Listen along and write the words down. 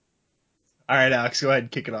All right, Alex, go ahead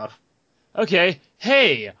and kick it off. Okay.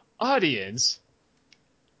 Hey, audience.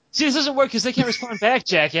 See, this doesn't work because they can't respond back,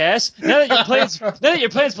 jackass. Now that your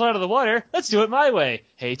plan's blown out of the water, let's do it my way.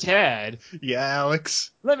 Hey, Tad. Yeah,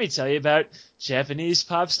 Alex. Let me tell you about Japanese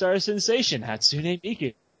pop star sensation Hatsune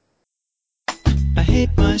Miku. I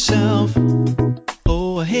hate myself.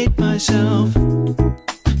 Oh, I hate myself.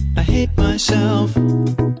 I hate myself.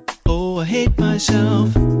 Oh, I hate myself.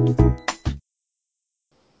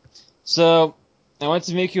 So, I went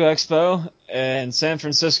to Miku Expo in San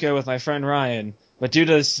Francisco with my friend Ryan, but due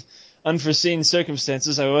to unforeseen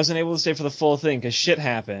circumstances, I wasn't able to stay for the full thing because shit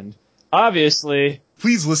happened. Obviously.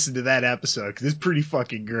 Please listen to that episode because it's pretty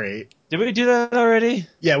fucking great. Did we do that already?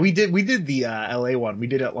 Yeah, we did. We did the LA one. We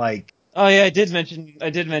did it like. Oh yeah, I did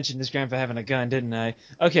mention his grandpa having a gun, didn't I?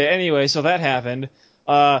 Okay, anyway, so that happened.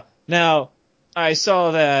 Now, I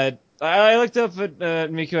saw that, I looked up at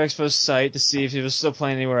Miku Expo's site to see if he was still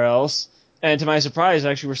playing anywhere else, and to my surprise,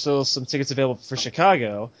 actually, were still some tickets available for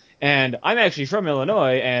Chicago, and I'm actually from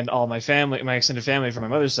Illinois, and all my family, my extended family from my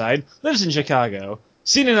mother's side, lives in Chicago.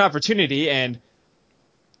 Seen an opportunity, and,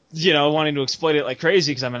 wanting to exploit it like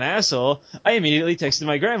crazy because I'm an asshole, I immediately texted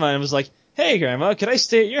my grandma and was like, "Hey, Grandma, could I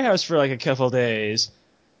stay at your house for like a couple days?"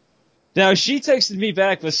 Now, she texted me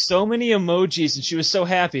back with so many emojis and she was so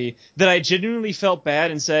happy that I genuinely felt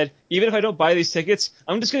bad and said, even if I don't buy these tickets,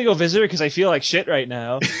 I'm just going to go visit her because I feel like shit right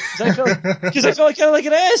now. Because I felt kind of like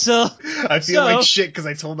an asshole. I feel like shit because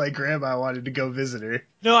I told my grandma I wanted to go visit her.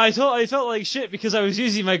 No, I felt like shit because I was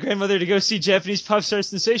using my grandmother to go see Japanese pop star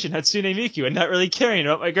sensation Hatsune Miku and not really caring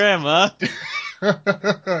about my grandma.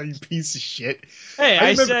 You piece of shit. Hey,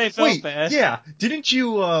 I said I felt bad. Yeah, didn't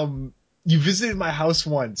you, you visited my house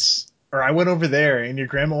once, or I went over there and your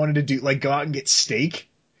grandma wanted to go out and get steak?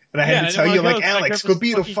 And I had to tell you, like, Alex, quit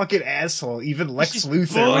being a fucking asshole. Even Lex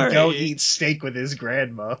Luthor would go eat steak with his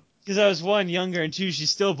grandma. Because I was one, younger, and two,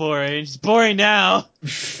 she's still boring. She's boring now.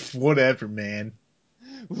 Whatever, man.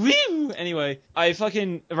 Woo! Anyway, I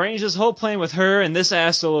fucking arranged this whole plan with her and this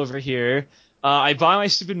asshole over here. I buy my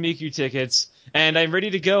stupid Miku tickets, and I'm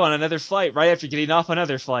ready to go on another flight right after getting off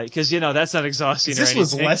another flight, because, that's not exhausting or anything.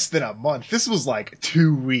 This was less than a month. This was like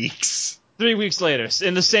 2 weeks. 3 weeks later,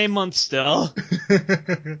 in the same month still.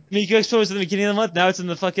 Miku Expo was in the beginning of the month, now it's in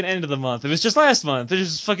the fucking end of the month. It was just last month. It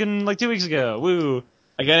was just fucking like 2 weeks ago. Woo.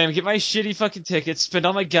 I gotta get my shitty fucking tickets, spend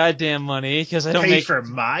all my goddamn money, because I don't pay for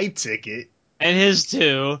my ticket. And his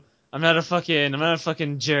too. I'm not a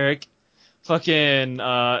fucking jerk.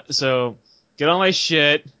 So, get all my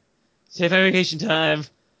shit, take my vacation time,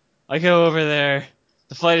 I go over there,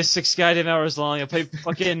 the flight is 6 goddamn hours long, I play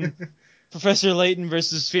fucking Professor Layton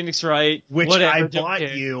versus Phoenix Wright, which whatever, I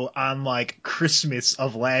bought you on, like, Christmas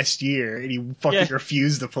of last year, and you fucking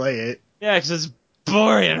refused to play it. Yeah, because it's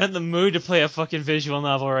boring. I'm not in the mood to play a fucking visual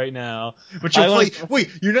novel right now. But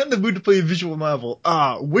wait, you're not in the mood to play a visual novel.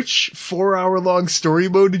 Which 4-hour-long story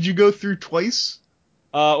mode did you go through twice?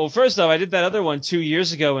 Well, first off, I did that other one 2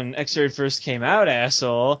 years ago when Xrd first came out,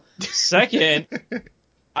 asshole. Second,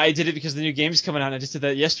 I did it because the new game's coming out, and I just did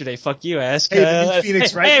that yesterday. Fuck you, ass. Hey, the new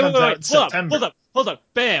Phoenix Wright comes out in September. Hold up.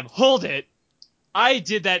 Bam, hold it. I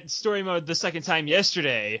did that story mode the second time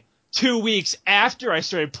yesterday, 2 weeks after I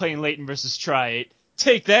started playing Layton vs. Trite.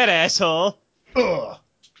 Take that, asshole. Ugh.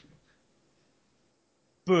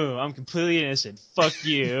 Boom, I'm completely innocent. Fuck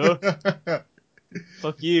you.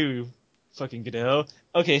 Fuck you, fucking Godot.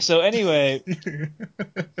 Okay, so anyway,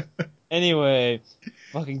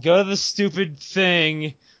 fucking go to the stupid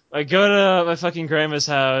thing. I go to my fucking grandma's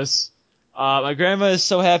house. My grandma is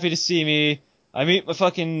so happy to see me. I meet my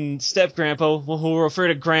fucking step-grandpa, who will refer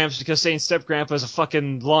to Gramps because saying step-grandpa is a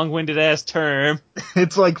fucking long-winded ass term.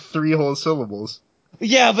 It's like 3 whole syllables.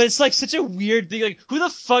 Yeah, but it's like such a weird thing. Like, who the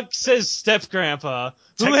fuck says step-grandpa?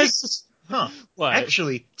 Who has... Huh. What?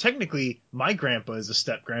 Actually, technically, my grandpa is a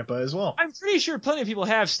step-grandpa as well. I'm pretty sure plenty of people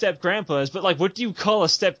have step-grandpas, but, like, what do you call a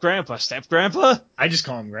step-grandpa? Step-grandpa? I just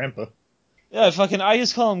call him grandpa. Yeah, I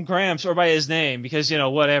just call him Gramps, or by his name, because,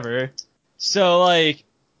 whatever. So, like,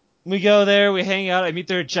 we go there, we hang out, I meet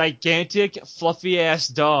their gigantic, fluffy-ass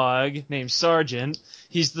dog named Sergeant.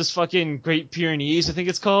 He's this fucking Great Pyrenees, I think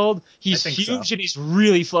it's called. He's huge and he's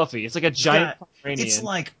really fluffy. It's like a giant Pomeranian. It's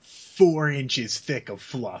like 4 inches thick of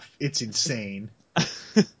fluff. It's insane.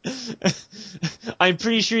 I'm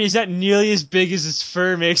pretty sure he's not nearly as big as his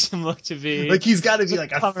fur makes him look to be. Like, he's gotta be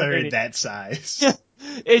like a third that size.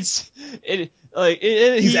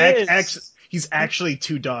 He's actually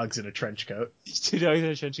 2 dogs in a trench coat. He's 2 dogs in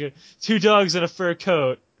a trench coat. 2 dogs in a fur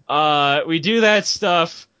coat. We do that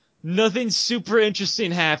stuff. Nothing super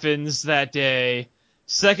interesting happens that day.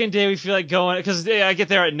 Second day we feel like going, because I get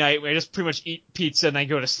there at night, where I just pretty much eat pizza and then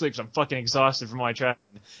go to sleep, so I'm fucking exhausted from all my traveling.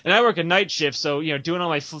 And I work a night shift, so, doing all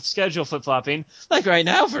my schedule flip-flopping, like right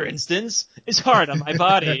now, for instance, is hard on my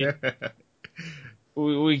body.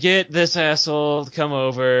 we get this asshole to come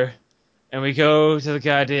over, and we go to the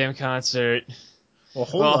goddamn concert. Well,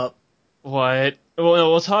 hold up. What?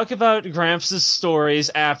 We'll talk about Gramps'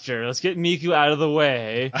 stories after. Let's get Miku out of the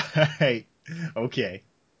way. Alright. Okay.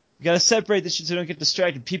 We gotta separate this shit so we don't get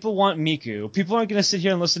distracted. People want Miku. People aren't gonna sit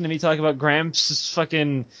here and listen to me talk about Gramps'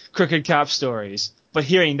 fucking crooked cop stories. But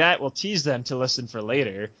hearing that will tease them to listen for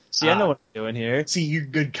later. See, I know what I'm doing here. See, you're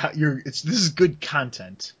good. This is good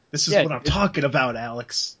content. This is what I'm talking about,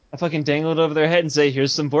 Alex. I fucking dangle it over their head and say,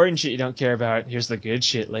 here's some boring shit you don't care about. Here's the good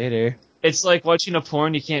shit later. It's like watching a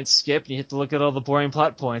porn you can't skip, and you have to look at all the boring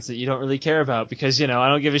plot points that you don't really care about, because, I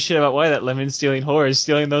don't give a shit about why that lemon-stealing whore is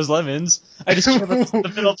stealing those lemons. I just care about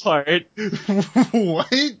the middle part.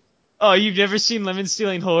 What? Oh, you've never seen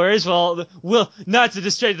lemon-stealing whores? Well, not to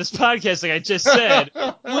distract this podcast like I just said.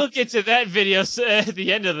 We'll get to that video at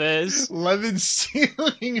the end of this.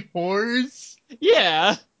 Lemon-stealing whores?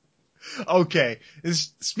 Yeah. Okay.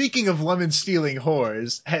 Speaking of lemon-stealing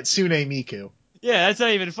whores, Hatsune Miku. Yeah, that's not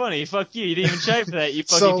even funny. Fuck you. You didn't even try for that, you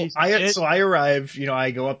fucking piece of shit. So I arrive, I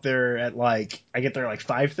go up there at I get there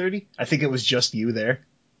 5:30. I think it was just you there.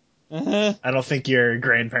 Uh-huh. I don't think your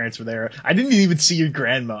grandparents were there. I didn't even see your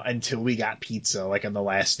grandma until we got pizza, on the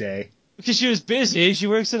last day. Because she was busy. She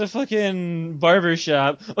works at a fucking barber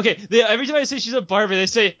shop. Okay, every time I say she's a barber, they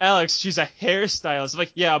say, Alex, she's a hairstylist. I'm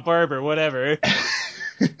like, yeah, a barber, whatever.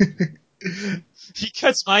 He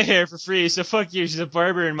cuts my hair for free, so fuck you. She's a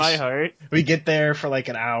barber in my heart. We get there for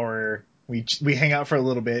an hour. We hang out for a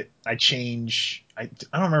little bit. I change. I don't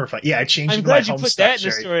remember if I changed into my Homestuck shirt. I'm glad you put that in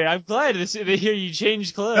the story. I'm glad to hear you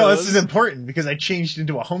changed clothes. No, this is important because I changed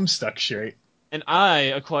into a Homestuck shirt. And I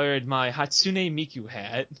acquired my Hatsune Miku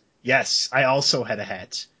hat. Yes, I also had a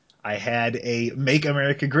hat. I had a Make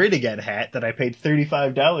America Great Again hat that I paid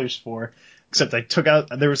 $35 for. Except I took out,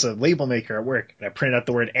 there was a label maker at work, and I printed out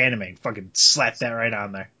the word anime and fucking slapped that right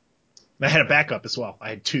on there. And I had a backup as well. I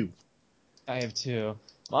had two. I have two.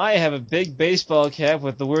 I have a big baseball cap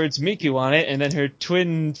with the words Miku on it, and then her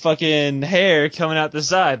twin fucking hair coming out the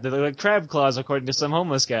side. They look like crab claws, according to some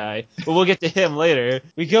homeless guy. But we'll get to him later.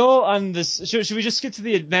 We go on this, should we just get to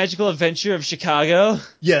the magical adventure of Chicago?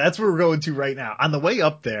 Yeah, that's where we're going to right now. On the way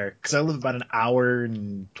up there, because I live about an hour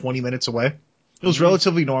and 20 minutes away, it was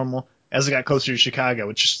relatively normal. As I got closer to Chicago,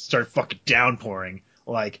 it just started fucking downpouring.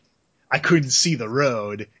 I couldn't see the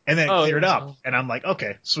road, and then it cleared up. And I'm like,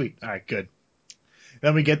 okay, sweet. All right, good.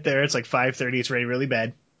 Then we get there. It's 5:30. It's raining really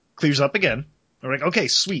bad. Clears up again. We're like, okay,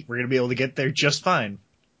 sweet. We're going to be able to get there just fine.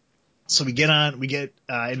 So we get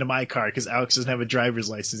into my car because Alex doesn't have a driver's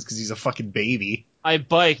license because he's a fucking baby. I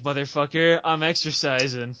bike, motherfucker. I'm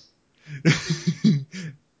exercising.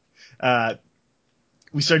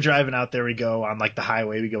 We start driving out there. We go on the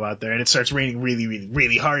highway. We go out there, and it starts raining really, really,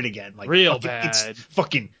 really hard again. Real bad. It's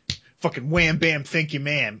fucking wham bam, thank you,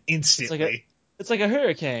 ma'am, instantly. It's like a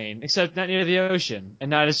hurricane, except not near the ocean and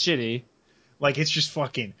not as shitty. It's just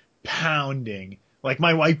fucking pounding.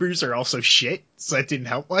 My wipers are also shit, so that didn't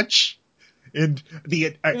help much. And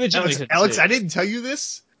Alex, I didn't tell you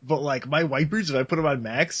this, but my wipers, if I put them on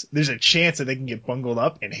max, there's a chance that they can get bungled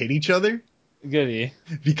up and hit each other. Goody.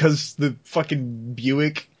 Because the fucking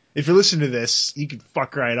Buick, if you're listening to this, you can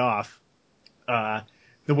fuck right off.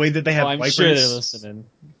 The way that they have wipers. I'm sure they're listening.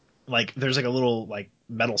 There's a little,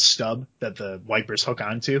 metal stub that the wipers hook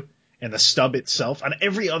onto, and the stub itself, on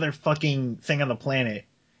every other fucking thing on the planet,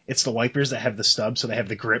 it's the wipers that have the stub, so they have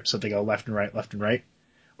the grip, so they go left and right, left and right.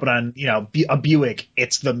 But on, a Buick,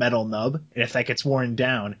 it's the metal nub, and if that gets worn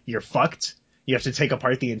down, you're fucked. You have to take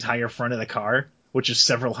apart the entire front of the car, which is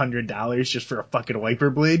several $100s just for a fucking wiper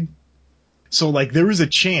blade. So, there was a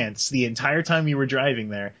chance the entire time you were driving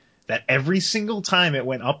there that every single time it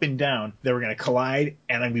went up and down, they were going to collide,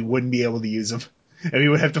 and then we wouldn't be able to use them. And we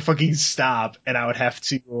would have to fucking stop, and I would have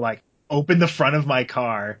to, open the front of my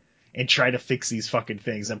car and try to fix these fucking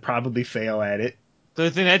things and probably fail at it.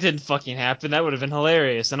 Good thing that didn't fucking happen. That would have been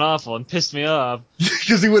hilarious and awful and pissed me off.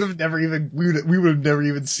 Because we would have never even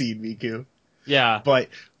seen Miku. Yeah. But,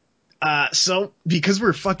 so, because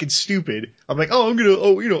we're fucking stupid, I'm like, I'm gonna,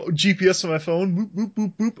 GPS on my phone, boop,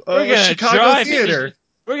 boop, boop, boop, Chicago Theater.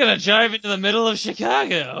 We're gonna drive into the middle of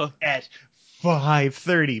Chicago. At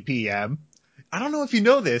 5:30 p.m. I don't know if you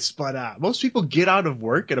know this, but most people get out of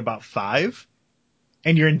work at about 5,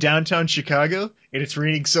 and you're in downtown Chicago, and it's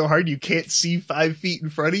raining so hard you can't see 5 feet in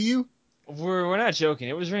front of you. We're not joking.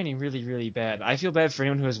 It was raining really, really bad. I feel bad for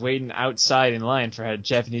anyone who was waiting outside in line for a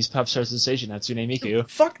Japanese pop star sensation, Hatsune Miku.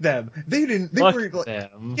 Fuck them. They didn't. They Fuck were like,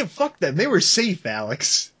 them. yeah, fuck them. They were safe,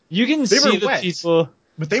 Alex. You can They see were the wet, people.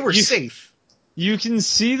 but they were safe. You can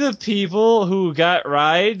see the people who got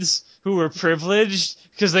rides who were privileged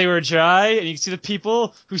because they were dry, and you can see the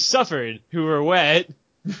people who suffered who were wet.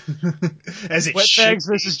 As it Wet should fags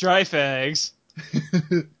versus dry fags.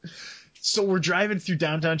 So we're driving through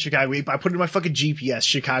downtown Chicago. I put in my fucking GPS,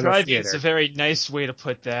 Chicago Driving Theater. is a very nice way to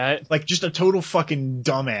put that. Like, just a total fucking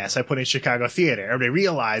dumbass. I put in Chicago Theater. And I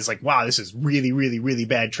realized, like, wow, this is really, really, really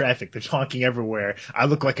bad traffic. They're honking everywhere. I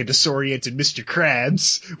look like a disoriented Mr.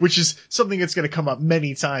 Krabs, which is something that's going to come up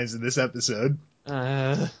many times in this episode.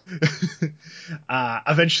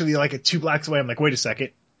 Eventually, like, 2 blocks away, I'm like, wait a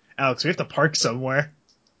second. Alex, we have to park somewhere.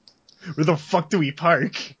 Where the fuck do we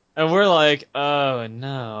park? And we're like, oh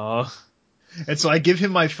no. And so I give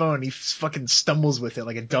him my phone. He fucking stumbles with it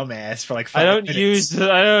like a dumbass for like 5 minutes.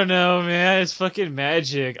 I don't know, man. It's fucking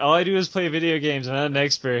magic. All I do is play video games. I'm not an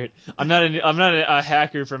expert. I'm not a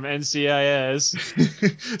hacker from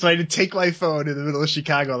NCIS. So I had to take my phone in the middle of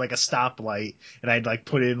Chicago like a stoplight, and I'd like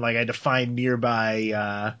put in like I had to find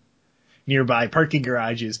nearby parking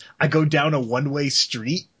garages. I go down a one-way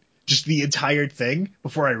street, just the entire thing,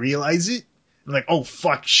 before I realize it. I'm like, oh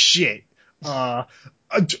fuck, shit.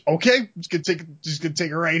 Okay, just gonna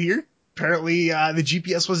take it right here. Apparently, the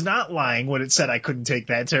GPS was not lying when it said I couldn't take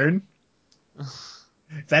that turn.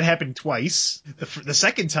 That happened twice. The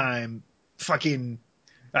second time, fucking,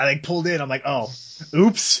 I like pulled in. I'm like, oh,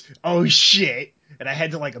 oops, oh shit, and I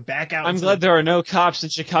had to like back out. I'm glad there are no cops in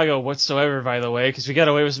Chicago whatsoever, by the way, because we got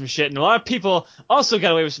away with some shit, and a lot of people also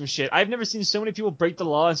got away with some shit. I've never seen so many people break the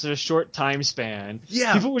law in such a short time span.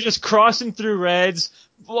 Yeah, people were just crossing through reds,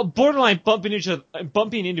 borderline bumping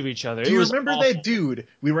into each other. Do you remember awful. That dude?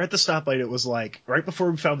 We were at the stoplight. It was like right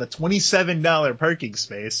before we found the $27 parking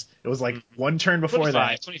space. It was like one turn before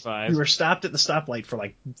 25. We were stopped at the stoplight for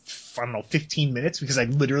like, I don't know, 15 minutes because I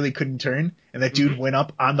literally couldn't turn. And that dude went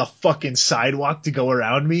up on the fucking sidewalk to go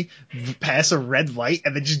around me, pass a red light,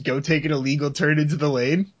 and then just go take an illegal turn into the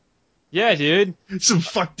lane. Yeah, dude. Some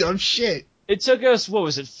fucked up shit. It took us,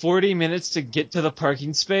 40 minutes to get to the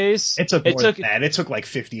parking space? It took more than that. It took like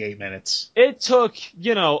 58 minutes. It took,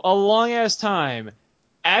 a long-ass time.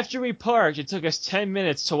 After we parked, it took us 10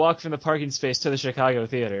 minutes to walk from the parking space to the Chicago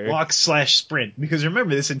Theater. Walk/sprint. Because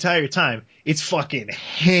remember, this entire time, it's fucking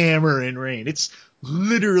hammering rain. It's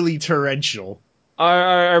literally torrential.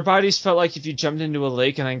 Our bodies felt like if you jumped into a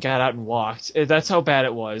lake and then got out and walked. That's how bad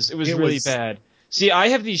it was. It was really bad. See, I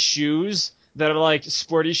have these shoes that are like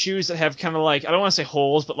sporty shoes that have kind of like, I don't want to say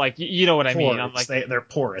holes, but like, you know what I mean. I'm like, they're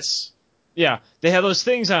porous. Yeah, they have those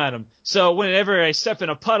things on them. So whenever I step in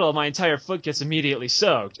a puddle, my entire foot gets immediately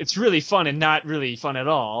soaked. It's really fun and not really fun at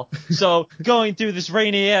all. So going through this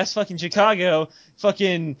rainy ass fucking Chicago,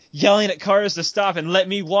 fucking yelling at cars to stop and let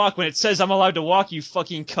me walk when it says I'm allowed to walk, you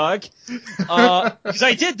fucking cuck. Because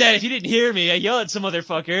I did that if you didn't hear me. I yelled at some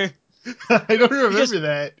motherfucker. I don't remember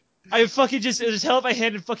that. I fucking just held up my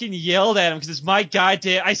hand and fucking yelled at him because it's my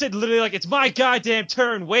goddamn. I said literally like, it's my goddamn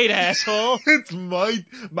turn. Wait, asshole.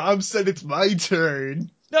 Mom said it's my turn.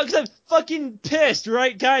 No, because I'm fucking pissed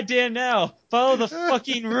right goddamn now. Follow the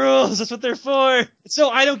fucking rules. That's what they're for. So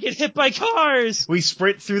I don't get hit by cars. We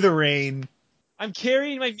sprint through the rain. I'm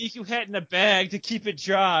carrying my Miku hat in a bag to keep it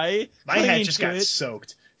dry. My hat just got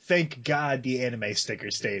soaked. Thank God the anime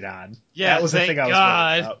sticker stayed on. Yeah, that was the thing I was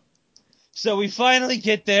worried about. So we finally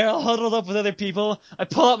get there, all huddled up with other people. I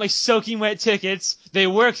pull out my soaking wet tickets. They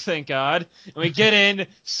work, thank God. And we get in,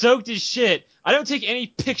 soaked as shit. I don't take any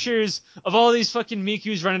pictures of all these fucking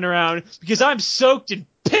Mikus running around because I'm soaked and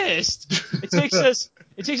pissed. It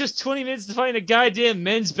takes us 20 minutes to find a goddamn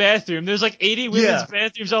men's bathroom. There's like 80 women's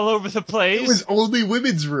bathrooms all over the place. It was only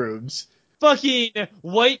women's rooms. Fucking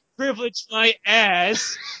white privilege my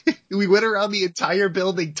ass. We went around the entire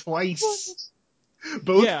building twice.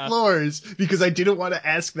 Both floors, because I didn't want to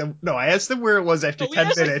ask them. No, I asked them where it was after 10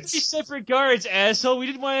 minutes. We asked 3 separate guards, asshole. We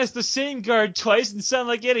didn't want to ask the same guard twice and sound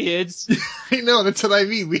like idiots. I know, that's what I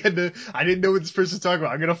mean. I didn't know what this person was talking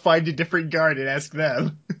about. I'm gonna find a different guard and ask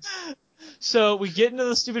them. So we get into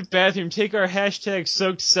the stupid bathroom, take our hashtag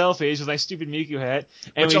soaked selfies with my stupid Miku hat,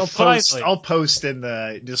 and which I'll post in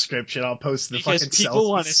the description. I'll post the fucking selfies. Because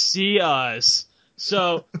people want to see us.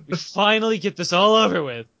 So we finally get this all over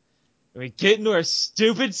with. We get into our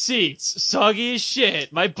stupid seats, soggy as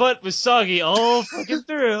shit. My butt was soggy all fucking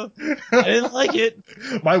through. I didn't like it.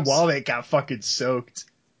 My wallet got fucking soaked.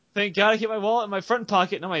 Thank God I kept my wallet in my front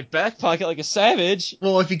pocket, not my back pocket like a savage.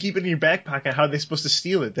 Well, if you keep it in your back pocket, how are they supposed to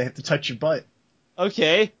steal it? They have to touch your butt.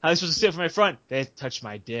 okay, how am I supposed to sit up from my front? They touch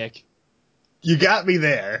my dick. You got me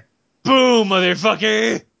there. Boom,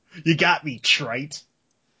 motherfucker! You got me, trite.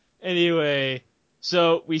 Anyway,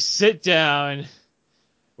 so we sit down.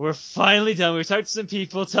 We're finally done. We talked to some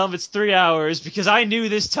people, tell them it's 3 hours, because I knew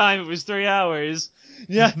this time it was 3 hours.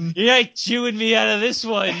 Yeah, you're not chewing me out of this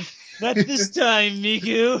one. Not this time,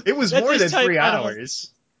 Miku. It was Not more than this time, 3 hours.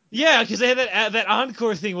 Yeah, because they had that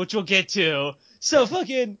encore thing, which we'll get to. So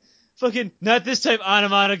fucking, not this time,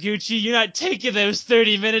 Anamanaguchi. You're not taking those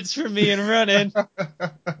 30 minutes from me and running.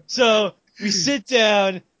 So we sit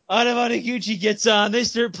down. Anamanaguchi gets on. They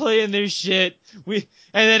start playing their shit. And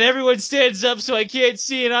then everyone stands up so I can't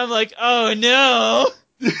see, and I'm like, oh no.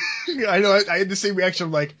 I know. I had the same reaction.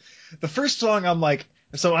 I'm like, the first song, I'm like,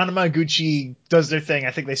 so Anamanaguchi does their thing.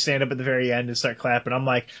 I think they stand up at the very end and start clapping. I'm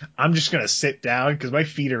like, I'm just gonna sit down because my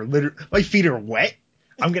feet are wet.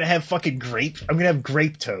 I'm gonna have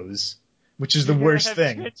grape toes, which is the worst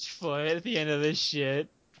thing. Trench foot at the end of this shit.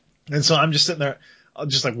 And so I'm just sitting there,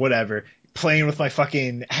 just like whatever, playing with my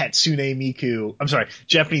fucking Hatsune Miku. I'm sorry,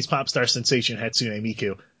 Japanese pop star sensation Hatsune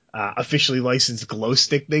Miku, officially licensed glow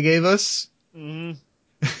stick they gave us. Mm-hmm.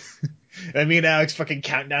 And me and Alex fucking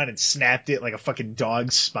count down and snapped it like a fucking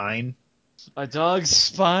dog's spine. A dog's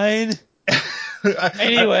spine?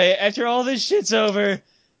 Anyway, after all this shit's over,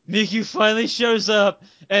 Miku finally shows up,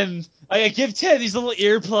 and I give Ted these little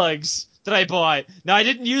earplugs that I bought. Now, I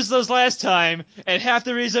didn't use those last time, and half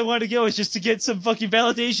the reason I wanted to go is just to get some fucking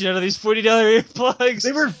validation out of these $40 earplugs.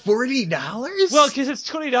 They were $40? Well, because it's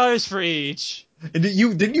 $20 for each. And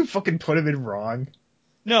didn't you fucking put them in wrong?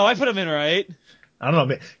 No, I put them in right. I don't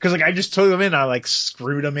know, because like I just took them in, I like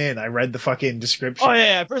screwed them in. I read the fucking description. Oh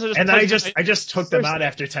yeah, first I just took them out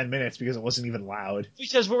after 10 minutes because it wasn't even loud.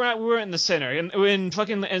 Because we were in the center, and in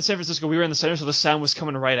San Francisco, we were in the center, so the sound was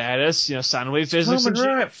coming right at us. You know, sound wave physics. Coming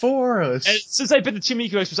right for us. And since I've been to two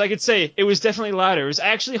Miku Expos, I could say it was definitely louder. It was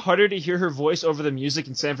actually harder to hear her voice over the music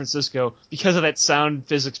in San Francisco because of that sound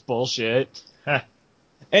physics bullshit.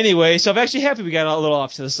 Anyway, so I'm actually happy we got a little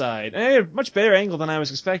off to the side. And I had a much better angle than I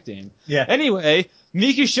was expecting. Yeah. Anyway,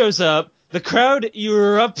 Miku shows up. The crowd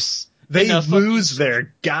erupts. They lose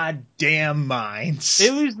their goddamn minds.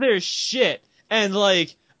 They lose their shit. And,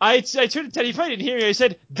 like, I turned to Teddy, if I didn't hear you, I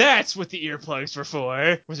said, that's what the earplugs were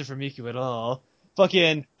for. Wasn't for Miku at all.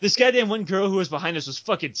 Fucking, this goddamn one girl who was behind us was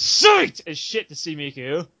fucking psyched as shit to see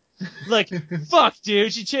Miku. Like, fuck,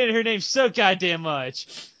 dude, she chanted her name so goddamn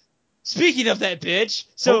much. Speaking of that bitch,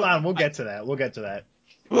 so hold on, we'll get to that.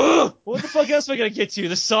 What the fuck else am I gonna get to?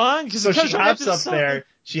 The song? So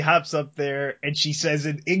she hops up there, and she says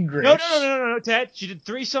in English. No, Ted. She did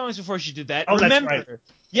 3 songs before she did that. Oh, remember. That's right.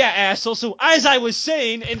 Yeah, asshole. So as I was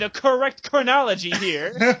saying in the correct chronology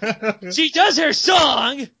here, she does her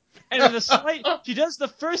song, and in she does the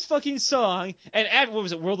first fucking song, and at, what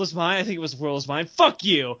was it, World Is Mine? I think it was World Is Mine. Fuck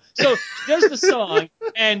you. So she does the song,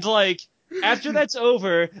 and like, after that's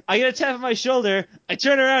over, I get a tap on my shoulder, I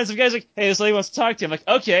turn around, and some guy's like, hey, this lady wants to talk to you. I'm like,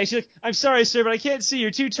 okay. She's like, I'm sorry, sir, but I can't see.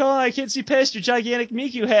 You're too tall, and I can't see past your gigantic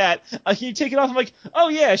Miku hat. Can you take it off? I'm like, oh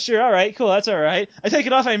yeah, sure, alright, cool, that's alright. I take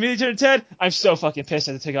it off, I immediately turn to Ted. I'm so fucking pissed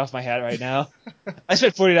I have to take off my hat right now. I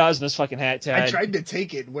spent $40 on this fucking hat, Ted. I tried to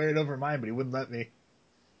take it and wear it over mine, but he wouldn't let me.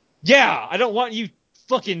 Yeah, I don't want you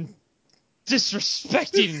fucking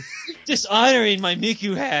disrespecting, dishonoring my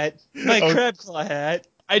Miku hat, my crab claw hat.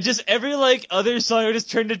 I just, every, like, other song, I just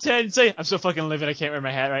turn to Ted and say, I'm so fucking livid, I can't wear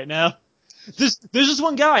my hat right now. There's this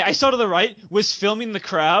one guy I saw to the right was filming the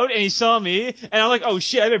crowd, and he saw me, and I'm like, oh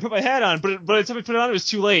shit, I better put my hat on. But by the time I put it on, it was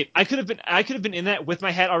too late. I could have been in that with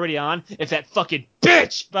my hat already on if that fucking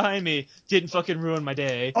bitch behind me didn't fucking ruin my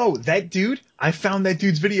day. Oh, that dude? I found that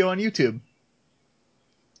dude's video on YouTube.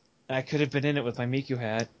 I could have been in it with my Miku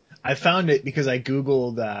hat. I found it because I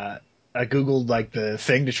googled like the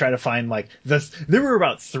thing to try to find like there were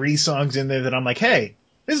about 3 songs in there that I'm like, hey,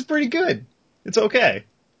 this is pretty good. It's okay.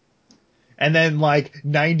 And then like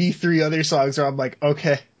 93 other songs where I'm like,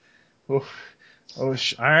 okay, all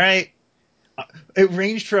right. It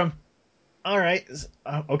ranged from, all right,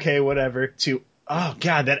 okay, whatever, to, oh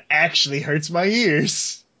god, that actually hurts my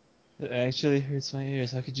ears. It actually hurts my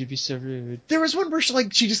ears. How could you be so rude? There was one where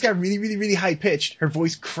she just got really, really, really high pitched. Her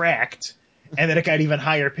voice cracked. And then it got even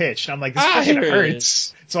higher pitched. I'm like, this fucking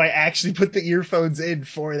hurts. So I actually put the earphones in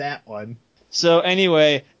for that one. So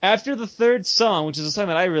anyway, after the 3rd song, which is a song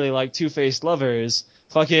that I really like, Two-Faced Lovers,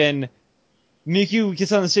 fucking Miku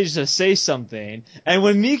gets on the stage to say something. And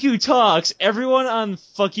when Miku talks, everyone on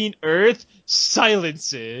fucking Earth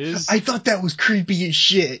silences. I thought that was creepy as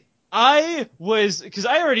shit. Because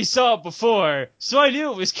I already saw it before, so I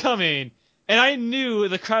knew it was coming. And I knew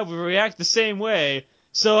the crowd would react the same way.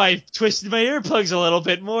 So I twisted my earplugs a little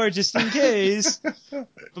bit more just in case. But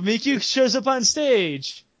Miku shows up on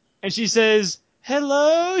stage, and she says,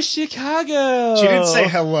 "Hello, Chicago." She didn't say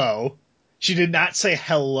hello. She did not say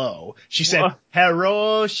hello. She said,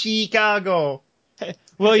 "Hello, Chicago."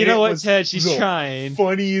 Well, you know what, Ted? She's trying.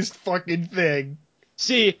 Funniest fucking thing.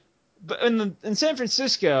 See, but in San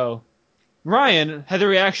Francisco, Ryan had the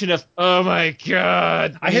reaction of, "Oh my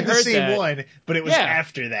god!" I had the same one, but it was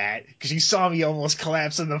after that because he saw me almost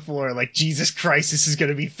collapse on the floor. Like, Jesus Christ, this is going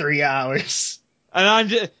to be 3 hours.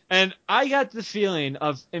 And I got the feeling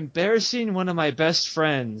of embarrassing one of my best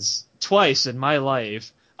friends twice in my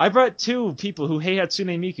life. I brought 2 people who hate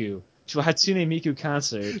Hatsune Miku to a Hatsune Miku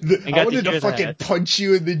concert. I wanted to fucking punch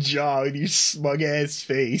you in the jaw in your smug ass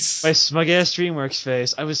face. My smug ass DreamWorks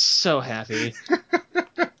face. I was so happy.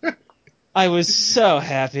 I was so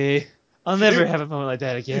happy. I'll never have a moment like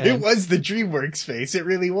that again. It was the DreamWorks face. It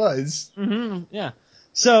really was. Mm-hmm, yeah.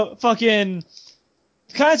 So, fucking,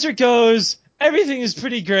 concert goes, everything is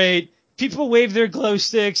pretty great, people wave their glow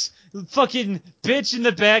sticks, fucking bitch in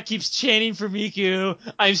the back keeps chanting for Miku,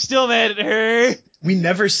 I'm still mad at her. We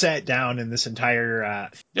never sat down in this entire,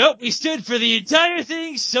 Nope, we stood for the entire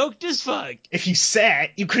thing, soaked as fuck. If you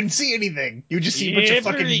sat, you couldn't see anything. You would just see a bunch of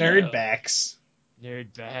fucking nerdbacks.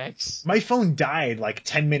 Nerdbacks. My phone died like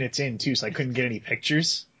 10 minutes in, too, so I couldn't get any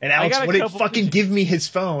pictures. And Alex wouldn't fucking give me his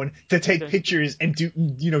phone to take pictures and do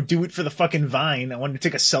it for the fucking Vine. I wanted to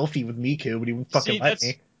take a selfie with Miku, but he wouldn't fucking let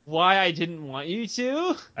me. Why I didn't want you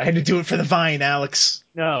to? I had to do it for the Vine, Alex.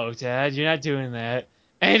 No, Dad, you're not doing that.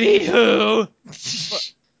 Anywho!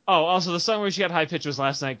 Oh, also, the song where she got high pitch was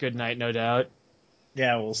Last Night, Good Night, no doubt.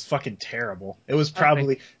 Yeah, well, it was fucking terrible. It was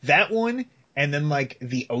probably that one, and then, like,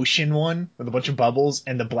 the Ocean one with a bunch of bubbles,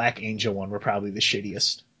 and the Black Angel one were probably the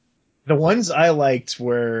shittiest. The ones I liked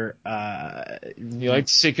were, You liked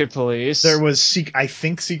Secret Police? There was, I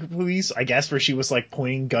think Secret Police, I guess, where she was, like,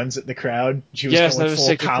 pointing guns at the crowd. She was yes, that was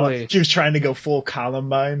Secret Police. She was trying to go full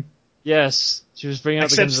Columbine. Yes, she was bringing out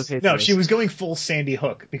the guns of the No, she was going full Sandy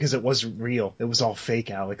Hook, because it wasn't real. It was all fake,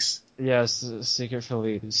 Alex. Yes, Secret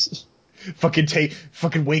Police. Fucking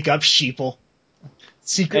wake up, sheeple.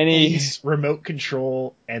 Secret Police, Remote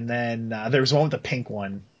Control, and then there was one with the pink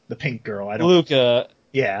one. The pink girl. Luca.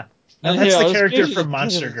 Yeah. Now, that's the character from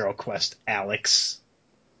Monster Girl Quest, Alex.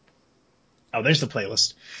 Oh, there's the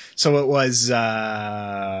playlist. So it was,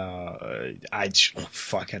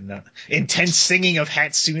 intense singing of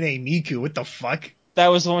Hatsune Miku. What the fuck? That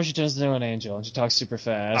was the one she turns into an angel and she talks super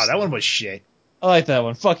fast. Oh, that one was shit. I like that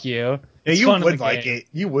one. Fuck you. Yeah, you would like it.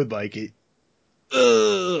 You would like it.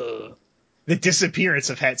 Ugh. The disappearance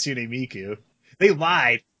of Hatsune Miku. They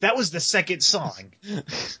lied. That was the second song.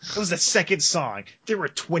 There were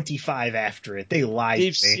 25 after it. They lied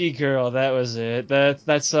Deep to me. Sea Girl, that was it.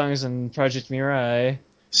 That song's in Project Mirai.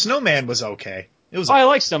 Snowman was okay. It was. I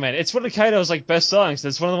like Snowman. It's one of Kaido's like best songs.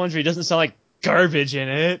 It's one of the ones where he doesn't sound like garbage in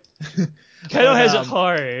it. Kaido has it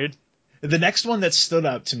hard. The next one that stood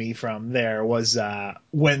up to me from there was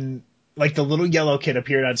when like the little yellow kid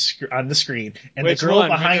appeared on the screen, and the girl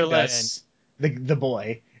behind us, the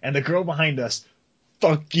boy, and the girl behind us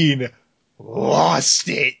fucking lost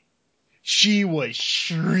it. She was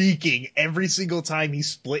shrieking every single time he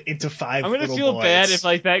split into 5 little boys. I'm gonna feel bad if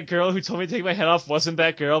like that girl who told me to take my head off wasn't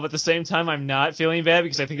that girl, but at the same time I'm not feeling bad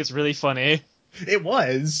because I think it's really funny. It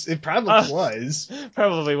was. It probably was.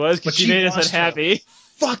 Probably was, because she made us happy.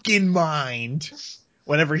 Fucking mind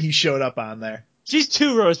whenever he showed up on there. She's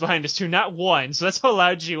 2 rows behind us too, not 1, so that's how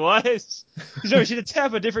loud she was. No, she had to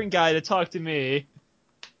tap a different guy to talk to me.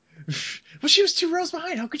 Well, she was 2 rows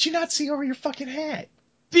behind. How could you not see over your fucking hat?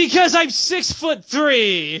 Because I'm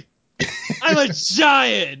 6'3". I'm a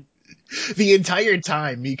giant. The entire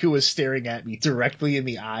time, Miku was staring at me directly in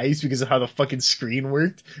the eyes because of how the fucking screen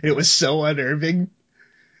worked. It was so unnerving.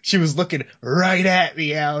 She was looking right at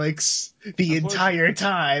me, Alex. The entire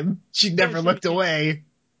time. She never looked away.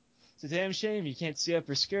 It's a damn shame you can't see up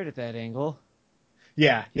her skirt at that angle.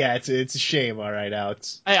 Yeah, it's a shame, alright,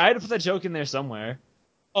 Alex. I had to put that joke in there somewhere.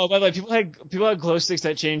 Oh, by the way, people had glow sticks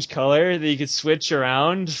that change color that you could switch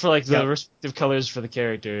around for like the respective colors for the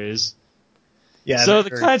characters. Yeah. So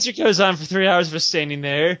the concert goes on for 3 hours of us standing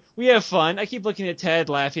there. We have fun. I keep looking at Ted,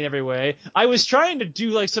 laughing every way. I was trying to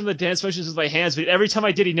do like some of the dance motions with my hands, but every time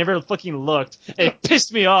I did, he never fucking looked. And it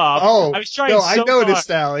pissed me off. Oh, I was trying I noticed,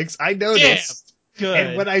 hard. Alex. I noticed. Damn. Good.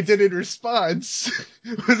 And what I did in response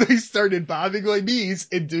was I started bobbing my knees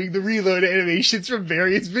and doing the reload animations from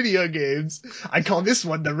various video games. I call this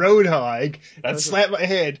one the Roadhog. I'd slap my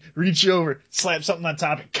head, reach over, slap something on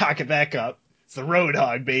top, and cock it back up. It's the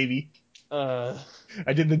Roadhog, baby. I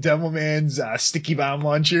did the Devilman's sticky bomb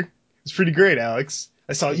launcher. It's pretty great, Alex.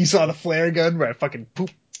 You saw the flare gun where I fucking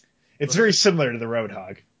poop. It's very similar to the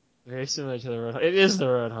Roadhog. Very similar to the Roadhog. It is the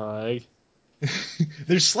Roadhog.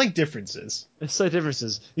 There's slight differences. There's slight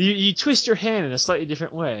differences. You twist your hand in a slightly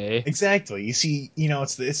different way. Exactly. You see,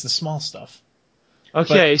 it's the small stuff.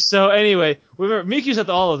 Okay, so anyway, remember, Miku's at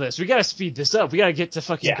all of this. We gotta speed this up. We gotta get to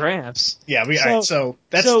fucking Gramps. Yeah, alright, so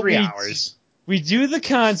that's 3 hours. We do the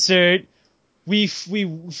concert. We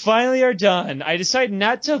finally are done. I decided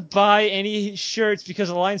not to buy any shirts because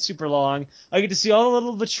the line's super long. I get to see all the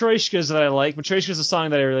little Matryoshkas that I like. Matryoshka is a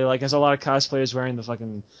song that I really like. There's a lot of cosplayers wearing the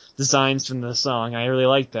fucking designs from the song. I really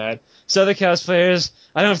like that. So the cosplayers,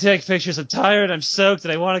 I don't have to take pictures. I'm tired, I'm soaked,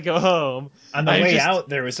 and I want to go home. On the way out,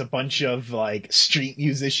 there was a bunch of, like, street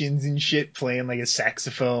musicians and shit playing, like, a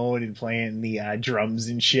saxophone and playing the drums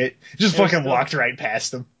and shit. Just fucking walked right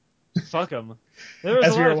past them. Fuck them.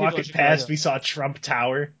 As we were walking past, we saw Trump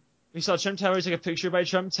Tower. We saw Trump Tower. We took a picture by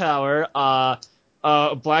Trump Tower.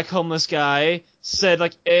 A black homeless guy said,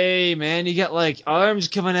 like, hey, man, you got, like, arms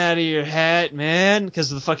coming out of your hat, man. Because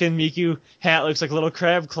the fucking Miku hat looks like little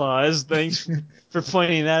crab claws. Thanks for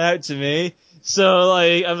pointing that out to me. So,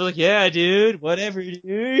 like, I was like, yeah, dude, whatever,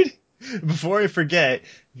 dude. Before I forget,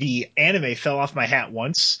 the anime fell off my hat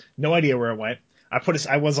once. No idea where it went.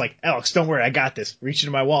 I was like, Alex, don't worry, I got this. Reached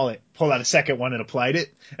into my wallet, pulled out a second one and applied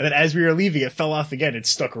it. And then as we were leaving, it fell off again. It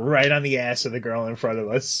stuck right on the ass of the girl in front of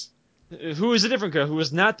us. Who was a different girl, who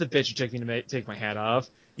was not the bitch who took me to take my hat off.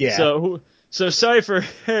 Yeah. So sorry for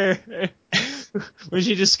her when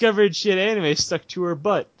she discovered she had anime stuck to her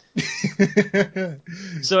butt.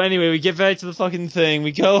 So anyway, we get back to the fucking thing.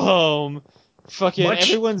 We go home. Fucking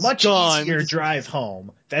everyone's gone. Much easier drive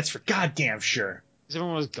home. That's for goddamn sure. Because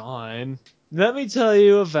everyone was gone. Let me tell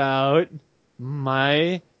you about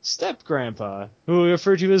my step-grandpa, who we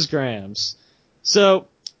refer to as Gramps. So,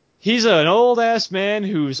 he's an old-ass man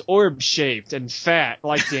who's orb-shaped and fat,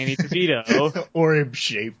 like Danny DeVito.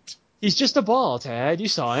 Orb-shaped. He's just a ball, Tad. You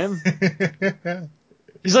saw him.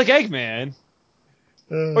 He's like Eggman.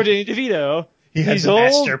 Or Danny DeVito. He's a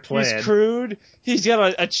master plan. He's crude. He's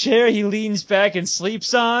got a chair he leans back and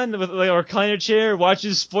sleeps on, with like a recliner chair,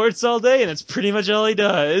 watches sports all day, and that's pretty much all he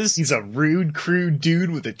does. He's a rude, crude dude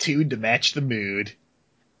with a tune to match the mood.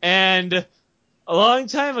 And a long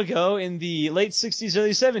time ago, in the late 60s,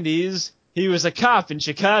 early 70s, he was a cop in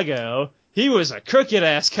Chicago. He was a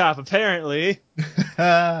crooked-ass cop, apparently.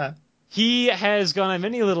 He has gone on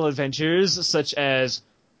many little adventures, such as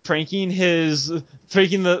pranking his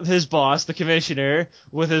boss, the commissioner,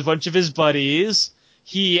 with a bunch of his buddies.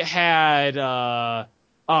 He had,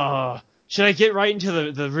 should I get right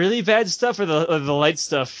into the really bad stuff or the light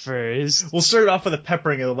stuff first? We'll start off with a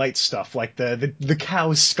peppering of the light stuff, like the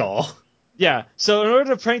cow skull. Yeah, so in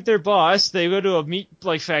order to prank their boss, they go to a meat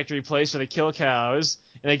factory place where they kill cows,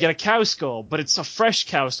 and they get a cow skull, but it's a fresh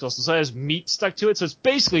cow skull, so it has meat stuck to it, so it's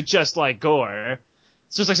basically just like gore.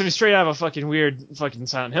 It's just like something straight out of a fucking weird fucking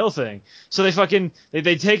Silent Hill thing. So they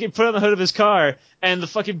take it, put it on the hood of his car, and the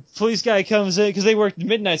fucking police guy comes in, because they worked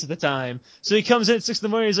midnights at the time. So he comes in at 6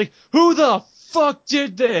 a.m, he's like, who the fuck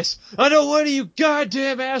did this? I know one of you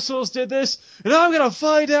goddamn assholes did this, and I'm gonna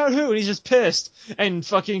find out who. And he's just pissed. And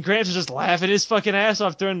fucking Gramps is just laughing his fucking ass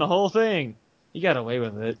off during the whole thing. He got away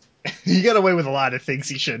with it. He got away with a lot of things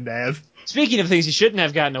he shouldn't have. Speaking of things he shouldn't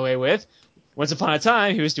have gotten away with, once upon a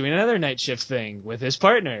time, he was doing another night shift thing with his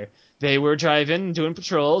partner. They were driving, doing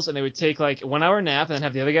patrols, and they would take like a 1 hour nap and then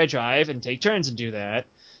have the other guy drive and take turns and do that.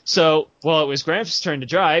 So, while it was Gramps' turn to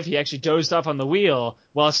drive, he actually dozed off on the wheel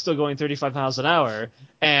while still going 35 miles an hour.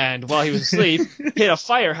 And while he was asleep, hit a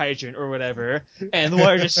fire hydrant or whatever, and the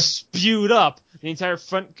water just spewed up. The entire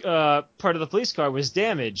front part of the police car was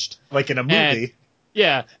damaged. Like in a movie.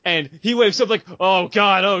 And he wakes up like, oh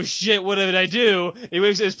god, oh shit, what did I do?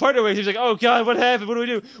 His partner wakes up, he's like, oh god, what happened? What do we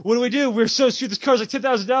do? What do we do? We're so screwed, this car's like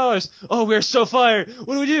 $10,000. Oh, we're so fired.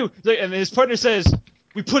 What do we do? And his partner says,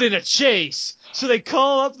 we put in a chase. So they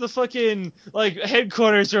call up the fucking, like,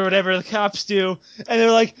 headquarters or whatever the cops do, and they're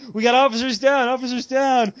like, we got officers down.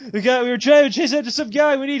 We were trying to chase after some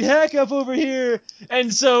guy, we need backup over here.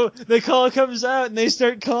 And so the call comes out, and they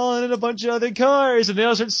start calling in a bunch of other cars, and they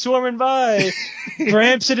all start swarming by.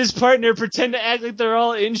 Gramps and his partner pretend to act like they're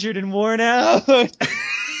all injured and worn out.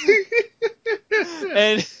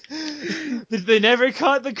 And they never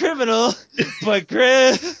caught the criminal, but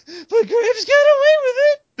Gramps got away with it.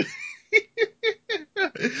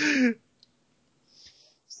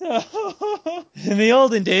 So, in the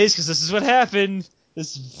olden days, because this is what happened,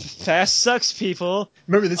 this fast sucks, people.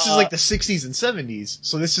 Remember, this is like the 60s and 70s,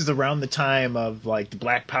 so this is around the time of like the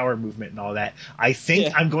Black Power movement and all that. I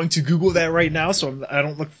think I'm going to Google that right now so I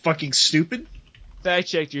don't look fucking stupid. fact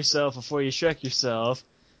check yourself before you Shrek yourself.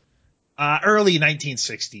 Early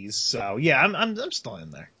 1960s. So yeah, I'm still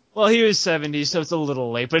in there. Well, he was 70s, so it's a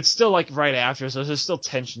little late, but it's still like right after, so there's still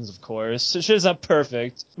tensions, of course. So shit's not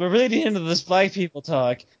perfect. But really the end of this black people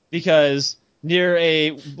talk, because near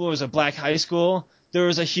a black high school, there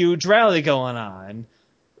was a huge rally going on.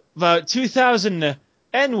 About 2,000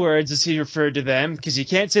 N-words, as he referred to them, because you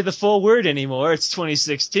can't say the full word anymore, it's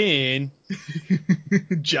 2016.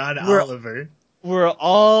 John Oliver. We're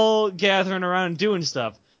all gathering around doing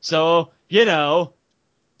stuff. So,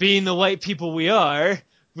 being the white people we are,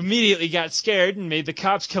 we immediately got scared and made the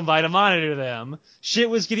cops come by to monitor them. Shit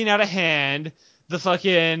was getting out of hand. The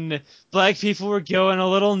fucking black people were going a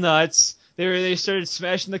little nuts. They started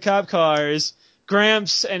smashing the cop cars.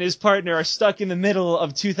 Gramps and his partner are stuck in the middle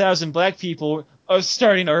of 2,000 black people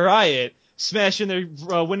starting a riot, smashing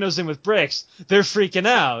their windows in with bricks. They're freaking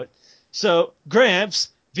out. So Gramps,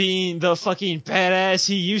 being the fucking badass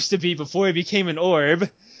he used to be before he became an orb,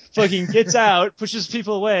 fucking gets out, pushes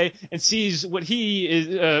people away, and sees what he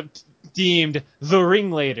is deemed the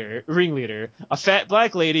ringleader, a fat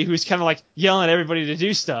black lady who's kind of like yelling at everybody to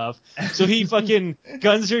do stuff. So he fucking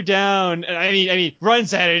guns her down, and I mean,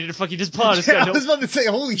 runs at her and fucking just pulls out his gun. I was about to say,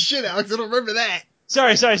 holy shit, Alex, I don't remember that.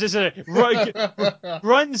 Sorry.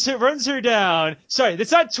 Runs her down. Sorry,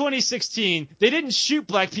 that's not 2016. They didn't shoot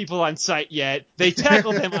black people on sight yet. They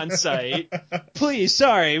tackled him on sight. Please,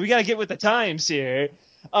 sorry, we gotta get with the times here.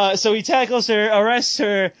 So he tackles her, arrests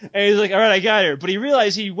her, and he's like, all right, I got her. But he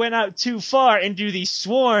realized he went out too far into the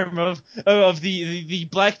swarm of the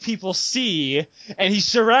black people sea, and he's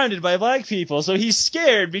surrounded by black people. So he's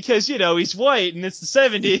scared because, he's white, and it's the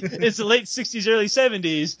 70s, it's the late 60s, early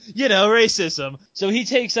 70s, racism. So he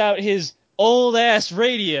takes out his old-ass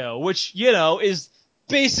radio, which, is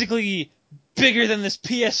basically bigger than this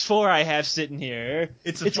PS4 I have sitting here.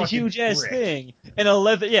 It's a huge brick. ass thing. And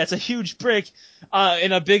it's a huge brick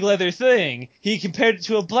in a big leather thing. He compared it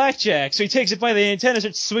to a blackjack, so he takes it by the antenna,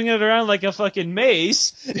 starts swinging it around like a fucking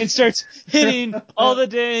mace, and starts hitting all the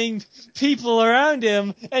dang people around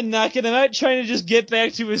him and knocking them out, trying to just get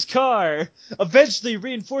back to his car. Eventually,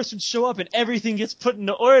 reinforcements show up and everything gets put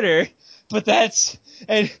into order. But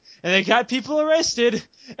and they got people arrested,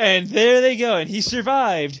 and there they go, and he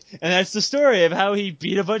survived. And that's the story of how he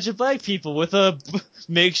beat a bunch of black people with a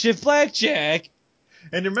makeshift blackjack.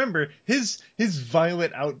 And remember, his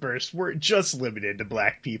violent outbursts weren't just limited to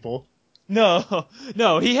black people. No,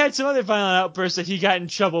 he had some other violent outbursts that he got in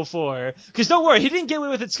trouble for. Because don't worry, he didn't get away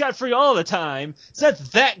with it scot-free all the time. It's not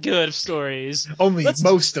that good of stories. Only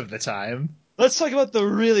most of the time. Let's talk about the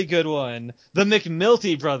really good one. The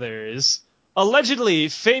McMilty brothers. Allegedly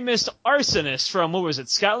famous arsonists from,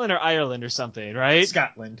 Scotland or Ireland or something, right?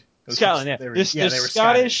 Scotland, yeah. They were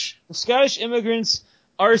Scottish. Scottish immigrants,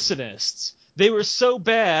 arsonists. They were so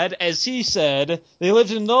bad, as he said, they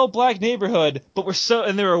lived in an all black neighborhood,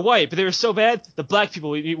 and they were white, but they were so bad, the black people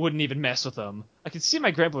wouldn't even mess with them. I can see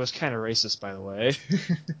my grandpa was kind of racist, by the way.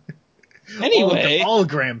 Anyway. All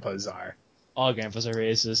grandpas are. All grandpas are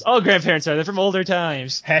racist. All grandparents are. They're from older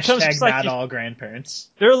times. Hashtag not all grandparents.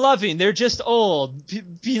 They're loving. They're just old.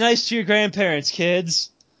 Be nice to your grandparents,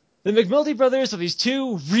 kids. The McMilty brothers are these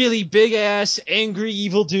two really big-ass, angry,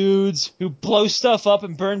 evil dudes who blow stuff up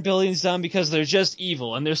and burn buildings down because they're just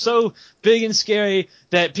evil. And they're so big and scary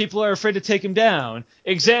that people are afraid to take them down.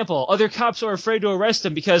 Example, other cops are afraid to arrest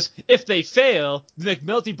them because if they fail, the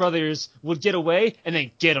McMilty brothers would get away and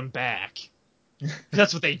then get them back.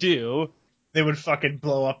 That's what they do. They would fucking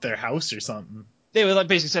blow up their house or something. They would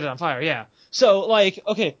basically set it on fire, yeah. So,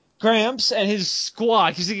 okay, Gramps and his squad,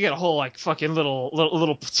 because he got a whole, fucking little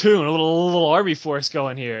platoon, a little army force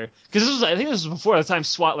going here. Because I think this was before the time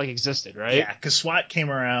SWAT, existed, right? Yeah, because SWAT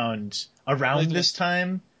came around this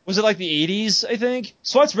time. Was it the 80s, I think?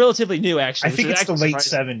 SWAT's relatively new, actually. I think it's the late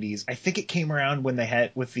 70s. I think it came around when they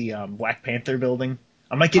had, with the Black Panther building.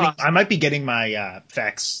 I might be getting my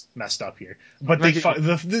facts messed up here, but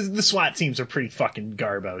the SWAT teams are pretty fucking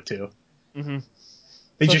garbo too. Mm-hmm.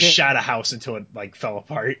 They just shot a house until it fell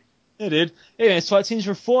apart. They did. Hey man, SWAT teams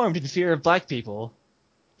were formed in fear of black people.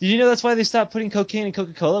 Did you know that's why they stopped putting cocaine in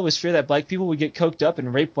Coca-Cola? Was fear that black people would get coked up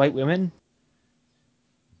and rape white women?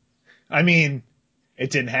 I mean, it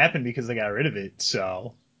didn't happen because they got rid of it.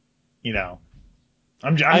 So,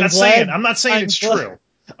 I'm not saying it's true.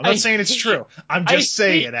 I'm not saying it's true. I'm just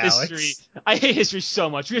saying it, Alex. History. I hate history so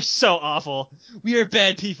much. We're so awful. We are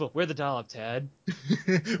bad people. We're the Dollop, Tad.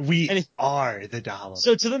 We are the Dollop.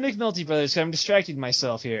 So to the McNulty brothers, I'm distracting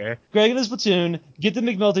myself here. Greg and his platoon get the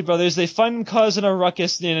McNulty brothers. They find them causing a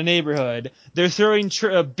ruckus in a neighborhood. They're throwing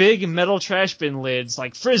big metal trash bin lids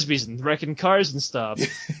like frisbees and wrecking cars and stuff.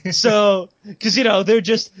 So, because they're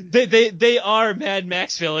just they are Mad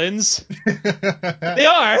Max villains. They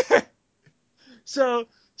are. So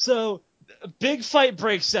a big fight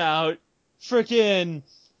breaks out. Frickin'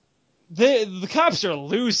 the cops are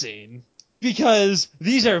losing because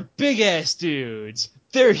these are big ass dudes.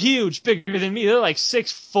 They're huge, bigger than me. They're like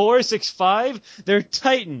 6'4", 6'5". They're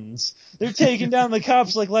titans. They're taking down the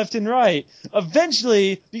cops like left and right.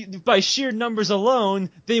 Eventually, by sheer numbers alone,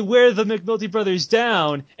 they wear the McNulty brothers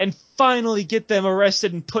down and finally get them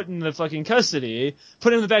arrested and put in the fucking custody,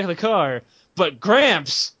 put in the back of the car. But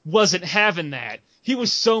Gramps wasn't having that. He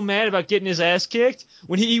was so mad about getting his ass kicked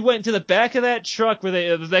when he went to the back of that truck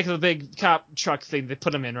where the back of the big cop truck thing they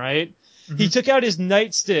put him in, right? Mm-hmm. He took out his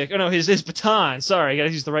nightstick, his baton, sorry, I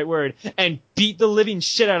gotta use the right word, and beat the living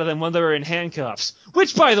shit out of them when they were in handcuffs.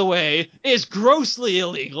 Which, by the way, is grossly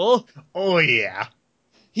illegal. Oh, yeah.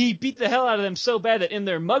 He beat the hell out of them so bad that in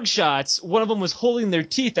their mugshots, one of them was holding their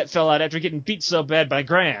teeth that fell out after getting beat so bad by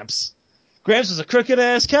Gramps. Gramps was a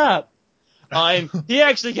crooked-ass cop. He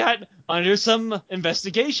actually got under some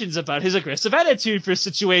investigations about his aggressive attitude for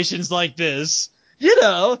situations like this.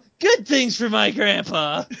 Good things for my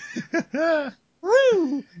grandpa.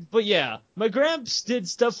 Woo! But yeah, my Gramps did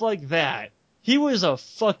stuff like that. He was a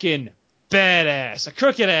fucking badass, a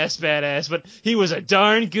crooked-ass badass, but he was a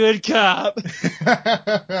darn good cop.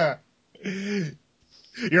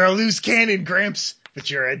 You're a loose cannon, Gramps, but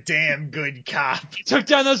you're a damn good cop. You took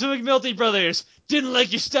down those McNulty brothers. Didn't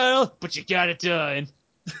like your style, but you got it done.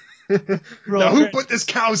 Now who put this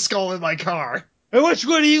cow skull in my car? And which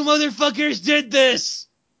one of you motherfuckers did this?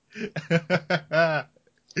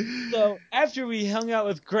 So, after we hung out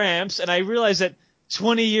with Gramps, and I realized that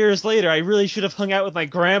 20 years later, I really should have hung out with my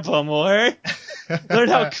grandpa more.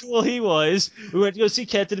 Learned how cool he was. We went to go see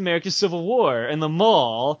Captain America Civil War in the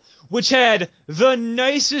mall, which had the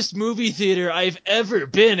nicest movie theater I've ever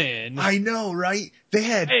been in. I know, right? They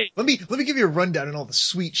had... Hey. Let me give you a rundown on all the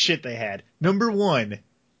sweet shit they had. Number 1,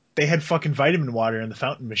 they had fucking vitamin water in the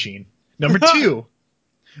fountain machine. Number 2...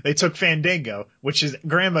 They took Fandango, which is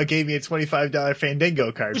Grandma gave me a $25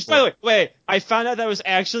 Fandango card. Which, by the way, wait, I found out that was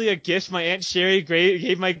actually a gift my Aunt Sherry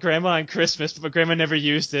gave my grandma on Christmas, but my grandma never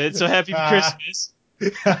used it. So happy Christmas.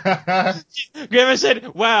 Grandma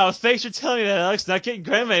said, "Wow, thanks for telling me that, Alex. Not getting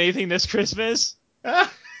Grandma anything this Christmas."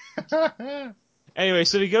 Anyway,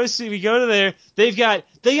 so we go to there. They got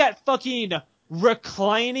fucking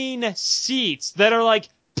reclining seats that are like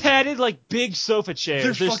padded like big sofa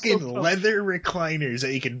chairs. They're fucking so leather recliners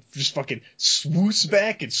that you can just fucking swoosh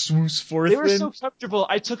back and swoosh forth. They were so comfortable.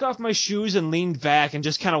 I took off my shoes and leaned back and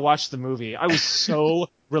just kind of watched the movie. I was so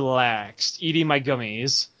relaxed eating my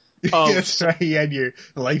gummies. That's right. You had your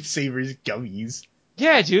Lifesavers gummies.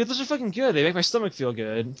 Yeah, dude, those are fucking good. They make my stomach feel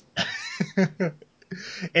good.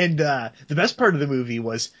 And the best part of the movie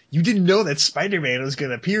was you didn't know that Spider-Man was going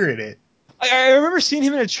to appear in it. I remember seeing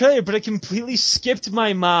him in a trailer, but it completely skipped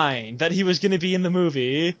my mind that he was going to be in the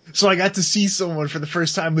movie. So I got to see someone for the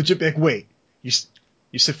first time legit be like, wait, you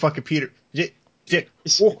said fucking Peter. Is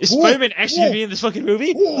Spider-Man actually going to be in this fucking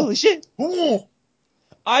movie? Holy shit.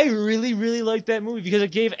 I really, really liked that movie because it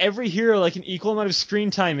gave every hero like an equal amount of screen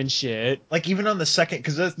time and shit. Like even on the second,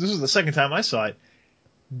 because this was the second time I saw it,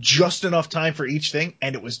 just enough time for each thing,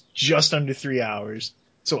 and it was just under 3 hours.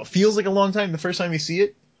 So it feels like a long time the first time you see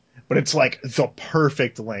it. But it's like the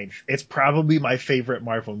perfect length. It's probably my favorite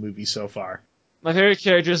Marvel movie so far. My favorite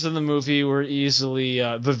characters in the movie were easily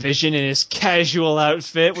the Vision in his casual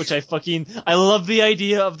outfit, which I love the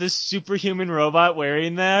idea of this superhuman robot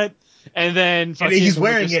wearing that. And then he's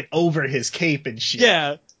wearing it over his cape and shit.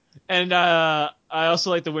 Yeah. And I also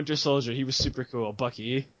like the Winter Soldier. He was super cool.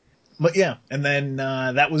 Bucky. But yeah, and then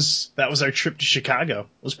that was our trip to Chicago.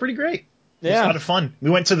 It was pretty great. It was a lot of fun. We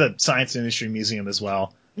went to the Science Industry Museum as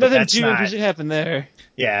well. Nothing too interesting happened there.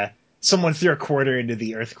 Yeah. Someone threw a quarter into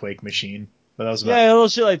the earthquake machine. But that was about a little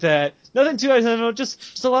shit like that. Nothing too interesting,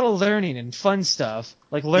 just a lot of learning and fun stuff.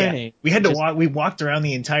 Like learning. Yeah. We had to walk. We walked around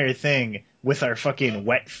the entire thing with our fucking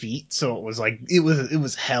wet feet, so it was like it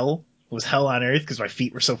was hell. It was hell on earth because my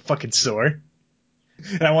feet were so fucking sore.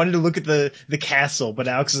 And I wanted to look at the castle, but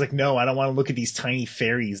Alex was like, "No, I don't want to look at these tiny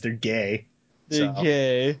fairies. They're gay." They're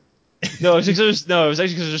gay. No, it was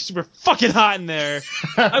actually because it was super fucking hot in there.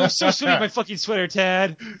 I was so sweaty in my fucking sweater,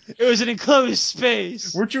 Tad. It was an enclosed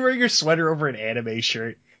space. Weren't you wearing your sweater over an anime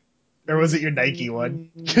shirt? Or was it your Nike one?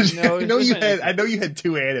 Because No, I know you had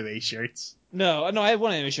 2 anime shirts. No, I had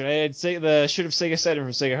one anime shirt. I had the shirt of Sega Saturn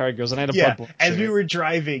from Sega Hard Girls, and I had a Bloodborne shirt. As we were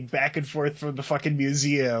driving back and forth from the fucking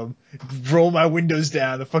museum, roll my windows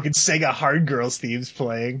down, the fucking Sega Hard Girls theme's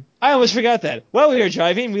playing. I almost forgot that. While we were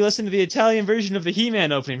driving, we listened to the Italian version of the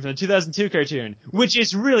He-Man opening from the 2002 cartoon, which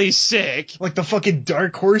is really sick. Like the fucking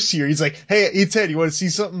Dark Horse here. He's like, hey, Ted, you want to see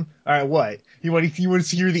something? Alright, what? You want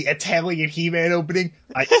to hear the Italian He-Man opening?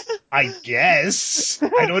 I guess.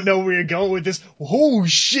 I don't know where you're going with this. Oh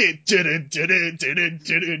shit!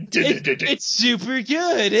 It's super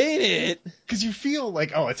good, ain't it? Because you feel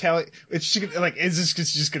like, oh, Italian. It's just, like, is this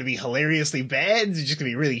just going to be hilariously bad? Is it just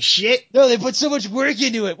going to be really shit? No, they put so much work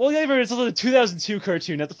into it. Well, remember, it's the 2002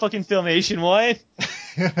 cartoon, not the fucking Filmation one.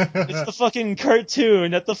 It's the fucking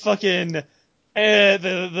cartoon, not the fucking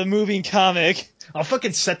the moving comic. I'll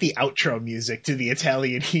fucking set the outro music to the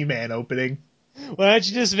Italian He-Man opening. Why don't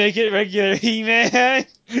you just make it regular He-Man?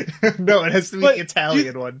 No, it has to be the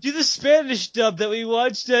Italian one. Do the Spanish dub that we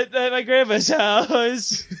watched at my grandma's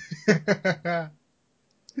house. But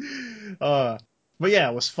yeah,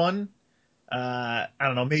 it was fun. I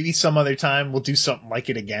don't know, maybe some other time we'll do something like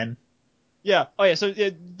it again. Yeah. Oh yeah. So,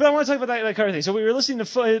 but I want to talk about that car thing. So we were listening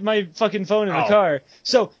to my fucking phone in the car.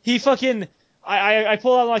 So he fucking. I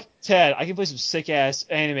pull out, I'm like, Ted, I can play some sick-ass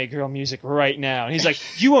anime girl music right now. And he's like,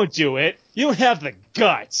 you won't do it. You don't have the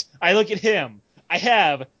guts. I look at him. I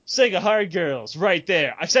have Sega Hard Girls right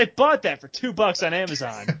there. I bought that for $2 on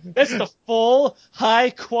Amazon. That's the full,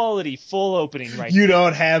 high-quality, full opening right You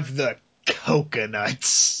don't have the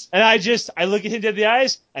coconuts. And I look at him dead in the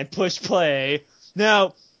eyes and push play.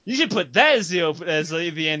 Now, you should put that as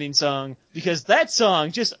the ending song, because that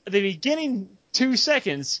song, just the beginning 2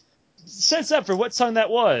 seconds, sets up for what song that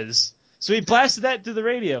was. So he blasted that to the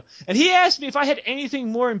radio. And he asked me if I had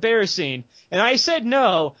anything more embarrassing. And I said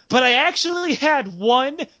no, but I actually had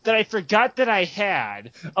one that I forgot that I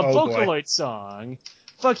had. A Vocaloid song.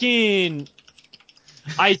 Fucking...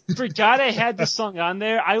 I forgot I had the song on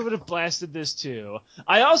there. I would have blasted this too.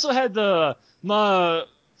 I also had the Mon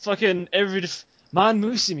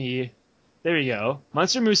Musume. There we go.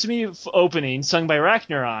 Monster Musume opening, sung by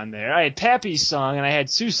Rachner on there. I had Pappy's song, and I had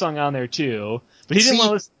Sue's song on there, too. But he didn't want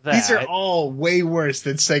to listen to that. These are all way worse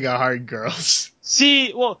than Sega Hard Girls.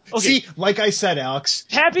 See, well, okay. See, like I said, Alex.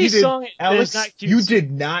 Pappy's song is not cute. You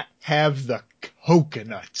did not have the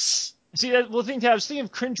coconuts. See, I was thinking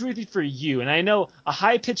of cringeworthy for you, and I know a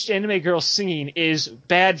high-pitched anime girl singing is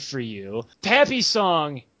bad for you. Pappy's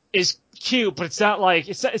song is cute, but it's not like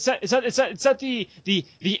it's not the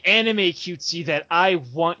anime cutesy that I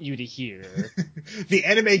want you to hear. The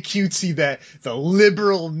anime cutesy that the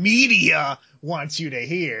liberal media wants you to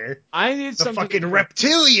hear. I need the fucking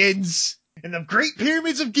reptilians and the Great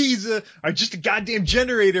Pyramids of Giza are just a goddamn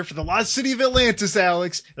generator for the lost city of Atlantis,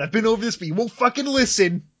 Alex. And I've been over this, but you won't fucking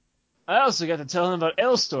listen. I also got to tell him about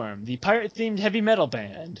Ailstorm, the pirate-themed heavy metal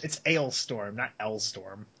band. It's Ailstorm, not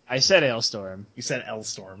Elstorm. I said Ailstorm. You said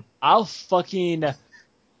Elstorm. I'll fuck you.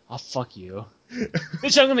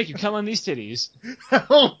 Bitch, I'm gonna make you come on these titties.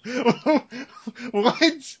 What?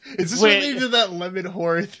 Is this related to that lemon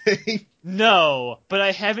horror thing? No, but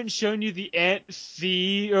I haven't shown you the Aunt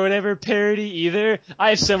Fee or whatever parody either. I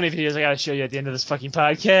have so many videos I gotta show you at the end of this fucking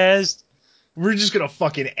podcast. We're just gonna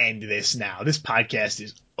fucking end this now. This podcast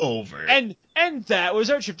is over. And that was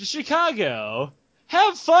our trip to Chicago.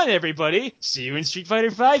 Have fun, everybody. See you in Street Fighter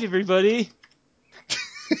V, everybody.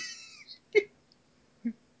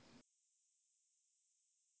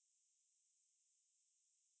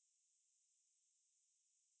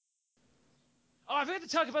 Oh, I forgot to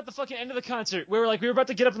talk about the fucking end of the concert where we were about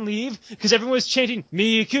to get up and leave because everyone was chanting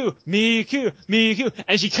Miku, Miku, Miku,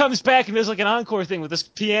 and she comes back and there's like an encore thing with this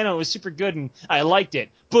piano. It was super good and I liked it.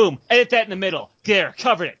 Boom, edit that in the middle. There,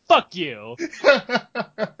 covered it. Fuck you.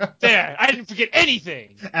 There, I didn't forget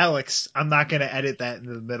anything. Alex, I'm not gonna edit that in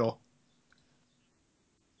the middle.